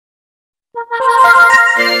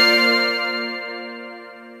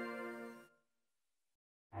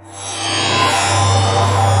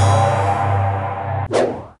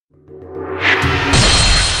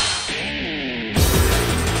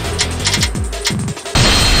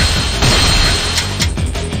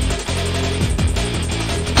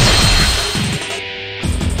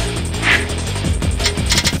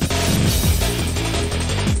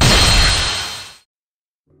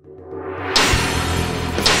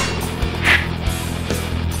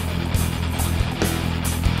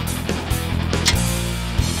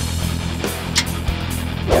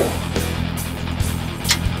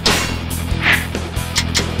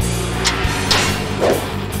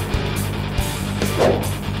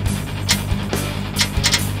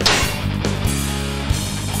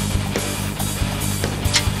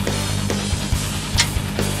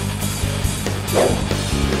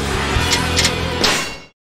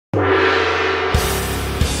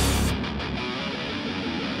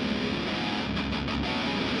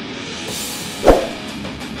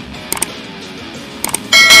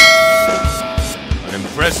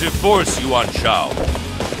Impressive force, Yuan Shao.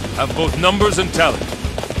 Have both numbers and talent.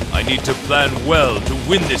 I need to plan well to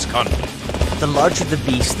win this conflict. The larger the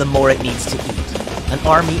beast, the more it needs to eat. An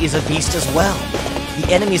army is a beast as well.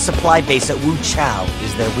 The enemy's supply base at Wu Chao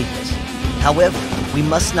is their weakness. However, we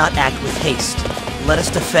must not act with haste. Let us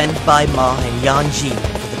defend Bai Ma and Yanjin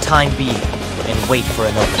for the time being, and wait for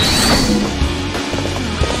an opening.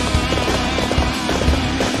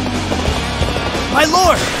 My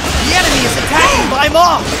lord! The enemy is attacking Bai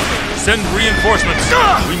Ma! Send reinforcements.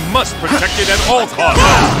 We must protect it at all costs.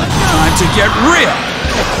 Time to get real!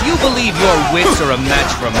 You believe your wits are a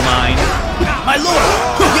match for mine? My lord!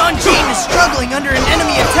 Yanjin is struggling under an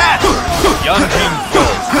enemy attack! Yanjin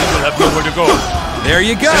falls. We will have nowhere to go. There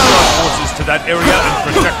you go! Send our forces to that area and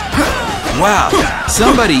protect it. Wow,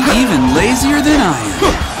 somebody even lazier than I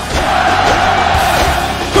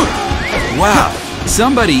am. Wow,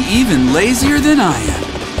 somebody even lazier than I am.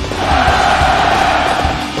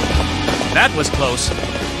 That was close.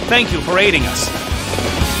 Thank you for aiding us.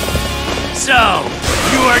 So,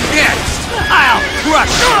 you are next! I'll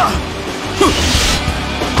crush you!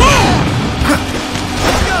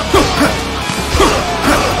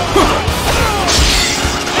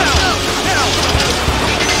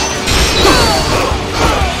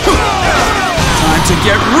 Time to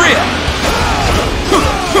get real!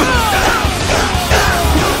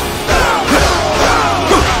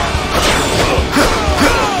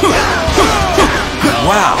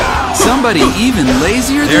 Wow, somebody even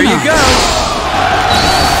lazier than I am. There you go!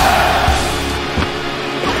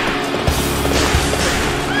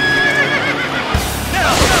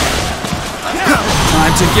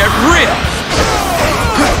 Time to get real!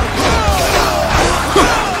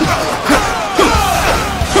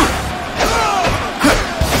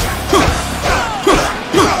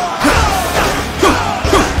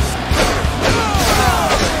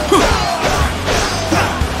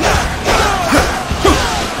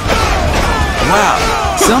 Wow,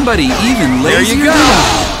 somebody even lazier than I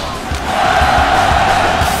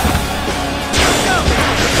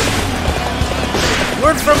am.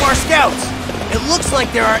 Word from our scouts. It looks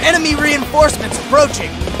like there are enemy reinforcements approaching.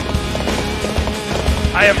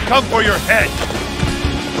 I have come for your head.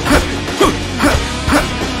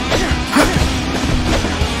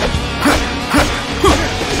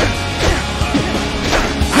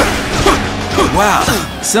 Wow,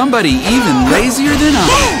 somebody even lazier than I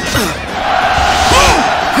am.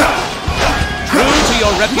 True to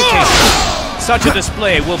your reputation, such a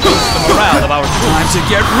display will boost the morale of our troops. Time to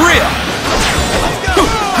get real!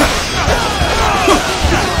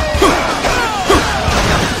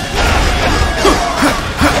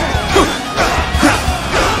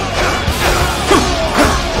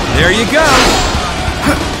 There you go!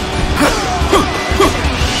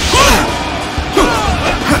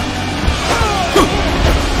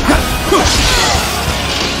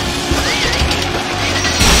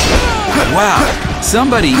 Wow,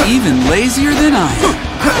 somebody even lazier than I am.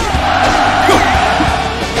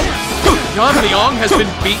 Yan Liang has been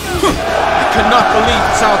beaten? I cannot believe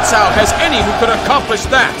Cao Cao has any who could accomplish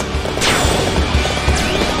that!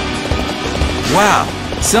 Wow,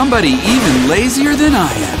 somebody even lazier than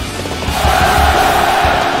I am.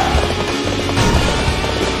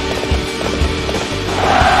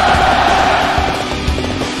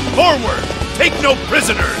 Forward! Take no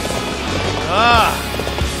prisoners!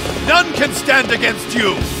 None can stand against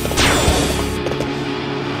you!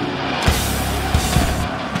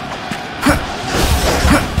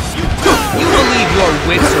 You believe your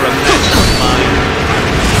wits are a match for mine?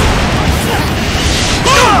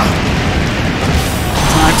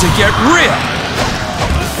 Time to get real!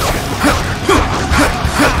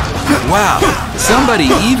 Wow, somebody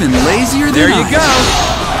even lazier than I am. There you go!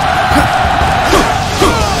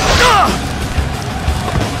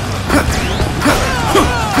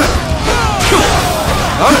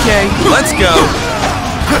 Okay, let's go.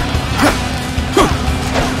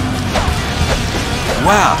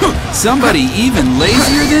 Wow, somebody even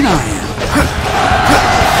lazier than I am.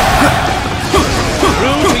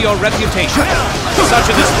 True to your reputation, such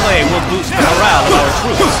a display will boost the morale of our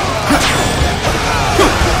troops.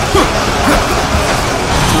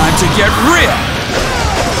 Time to get real.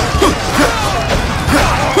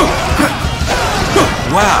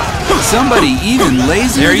 Wow, somebody even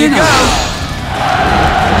lazier There you than I go. am.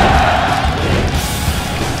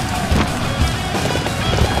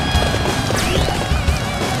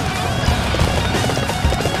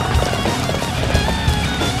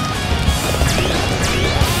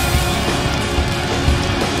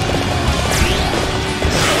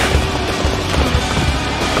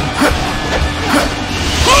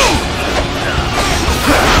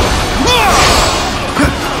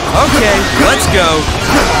 Okay, let's go.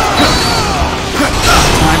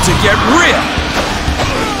 Time to get real.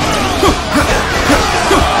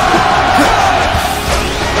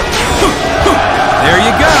 There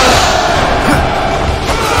you go.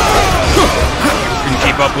 Can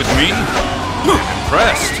keep up with me?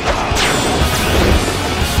 Impressed.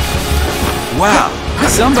 Wow,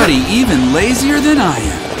 somebody even lazier than I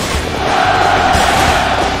am.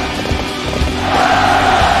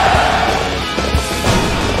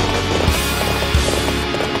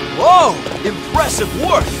 Whoa! Impressive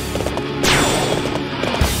work!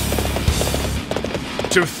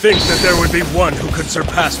 To think that there would be one who could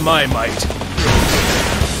surpass my might.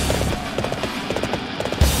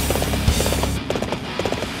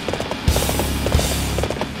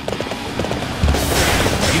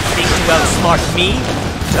 You think to outsmart me?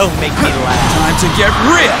 Don't make me laugh. Time to get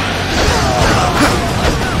real.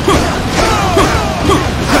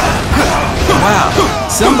 Wow,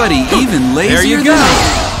 somebody even lazier There you than go. I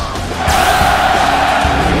am.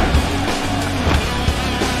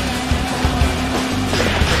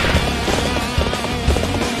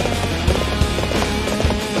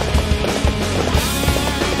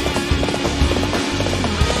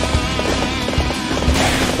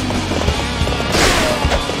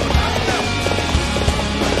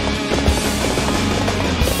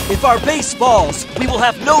 If our base falls, we will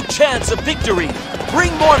have no chance of victory.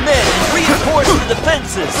 Bring more men and reinforce the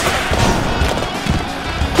defenses.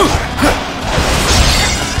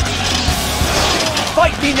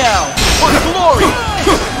 Fight me now, for glory!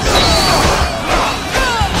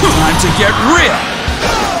 Time to get real.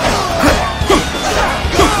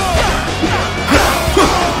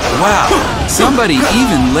 Wow, somebody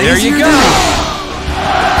even lazier There you than go. I am.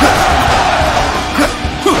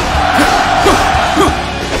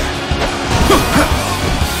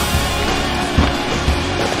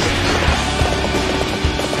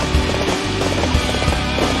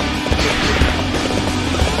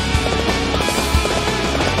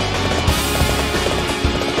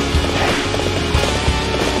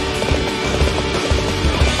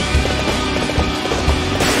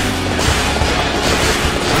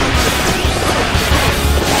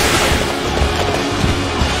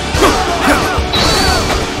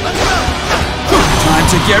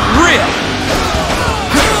 To get real.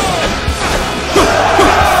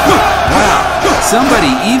 Wow,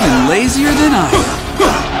 somebody even lazier than I am.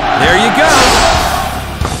 There you go!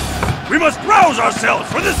 We must rouse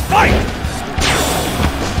ourselves for this fight!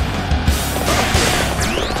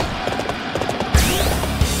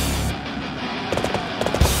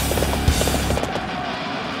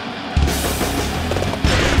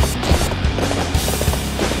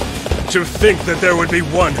 To think that there would be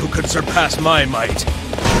one who could surpass my might.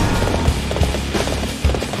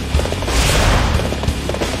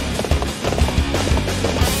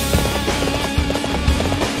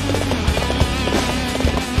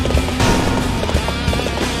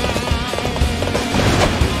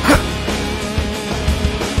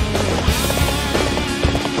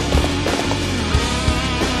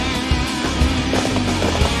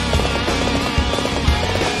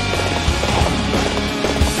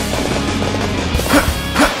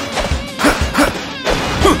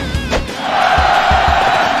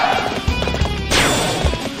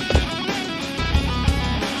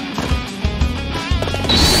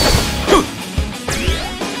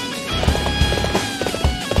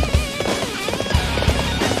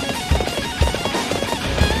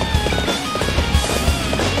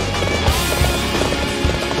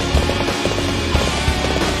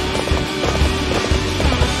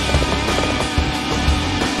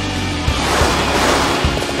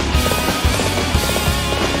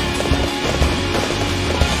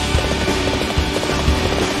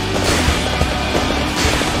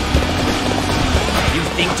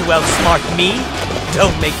 outsmart me?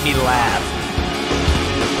 Don't make me laugh.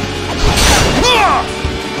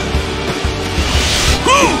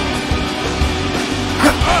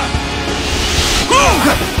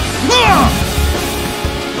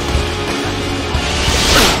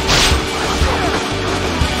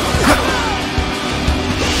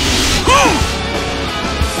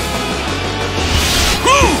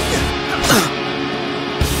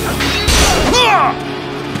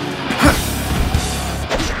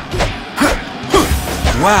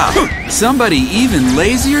 Wow, somebody even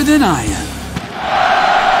lazier than I am.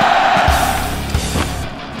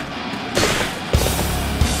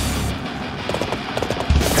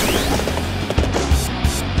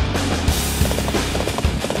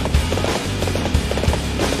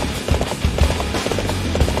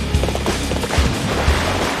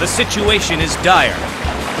 The situation is dire.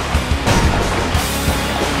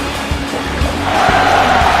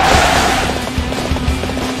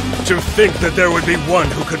 To think that there would be one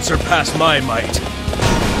who could surpass my might.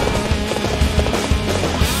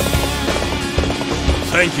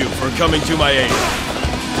 Thank you for coming to my aid.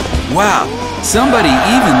 Wow, somebody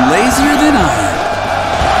even lazier than I am.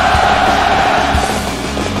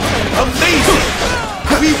 Amazing!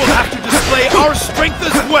 We will have to display our strength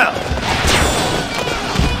as well!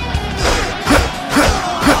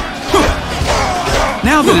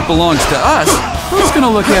 Now that it belongs to us, who's gonna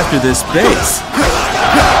look after this base?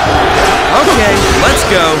 Okay, let's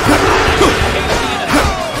go.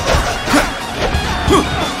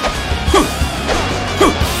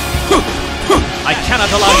 I cannot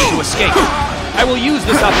allow you to escape. I will use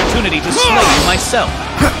this opportunity to slay you myself.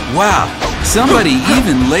 Wow, somebody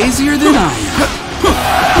even lazier than I am.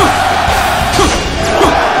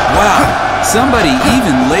 Wow, somebody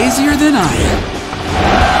even lazier than I am.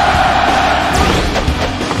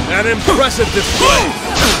 An impressive display!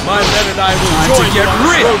 My men and I will Time to join you get on the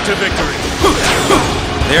real. road to victory!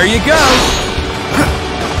 There you go.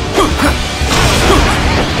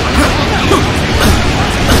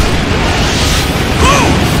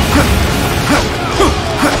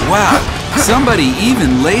 Wow, somebody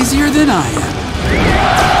even lazier than I am.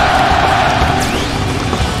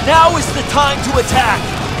 Now is the time to attack!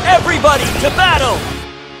 Everybody to battle!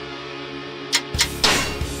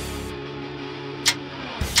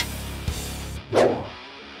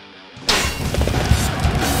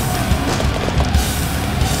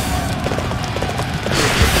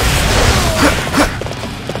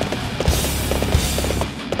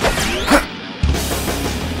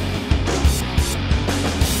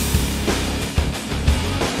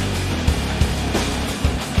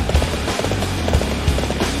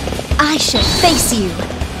 I shall face you.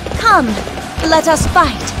 Come, let us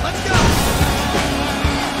fight. Let's go!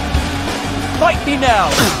 Fight me now,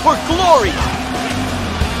 for glory!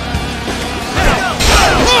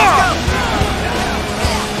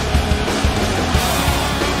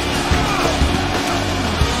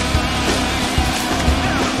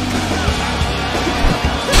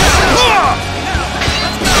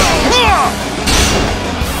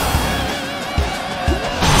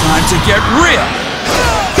 Time to get real.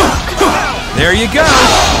 There you go.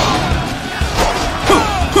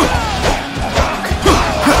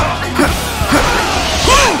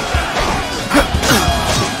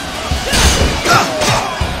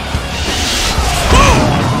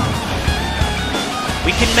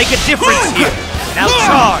 We can make a difference here. Now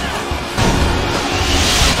charge!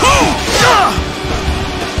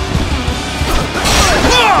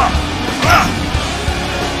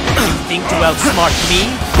 You think to outsmart me?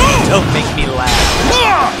 Don't make me laugh.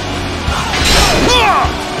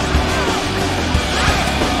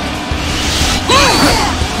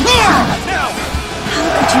 How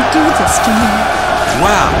could you do this to me?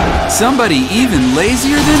 Wow, somebody even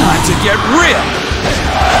lazier than I am. To get real.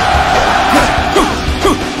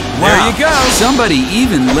 Wow. There you go. Somebody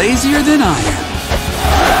even lazier than I am.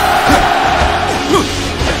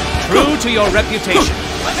 True to your reputation,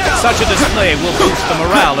 such a display will boost the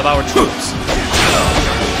morale of our troops.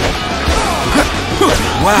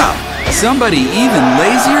 Wow, somebody even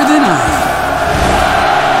lazier than I am.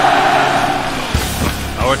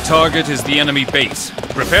 Our target is the enemy base.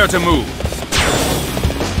 Prepare to move.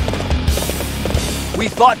 We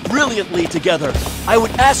fought brilliantly together. I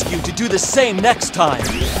would ask you to do the same next time.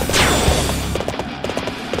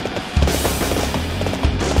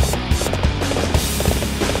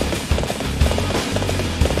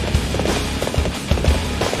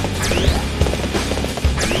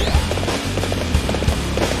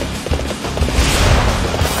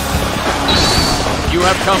 You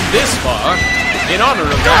have come this far. In honor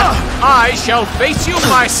of that, I shall face you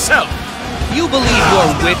myself. You believe your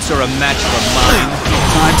wits are a match for mine?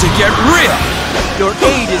 Time to get real! Your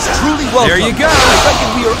aid is truly welcome. There you go. I reckon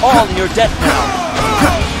we are all in your debt now.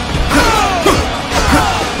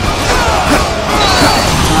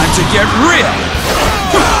 Time to get real!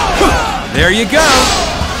 There you go!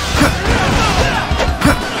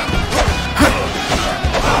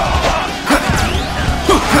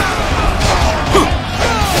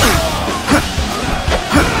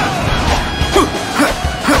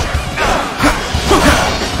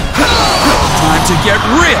 Time to get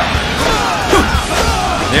real!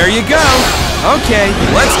 There you go! Okay,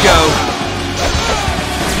 let's go!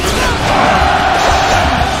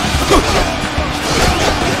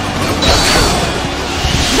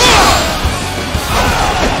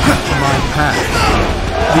 My path.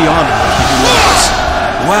 The honor he belongs.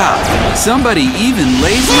 Wow, somebody even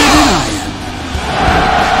lazier than I am.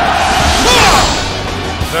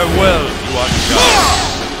 Farewell, Guan.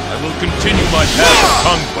 I will continue my path of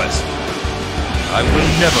conquest. I will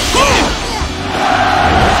never fall.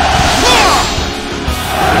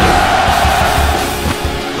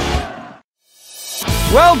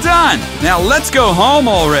 Well done! Now let's go home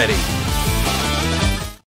already.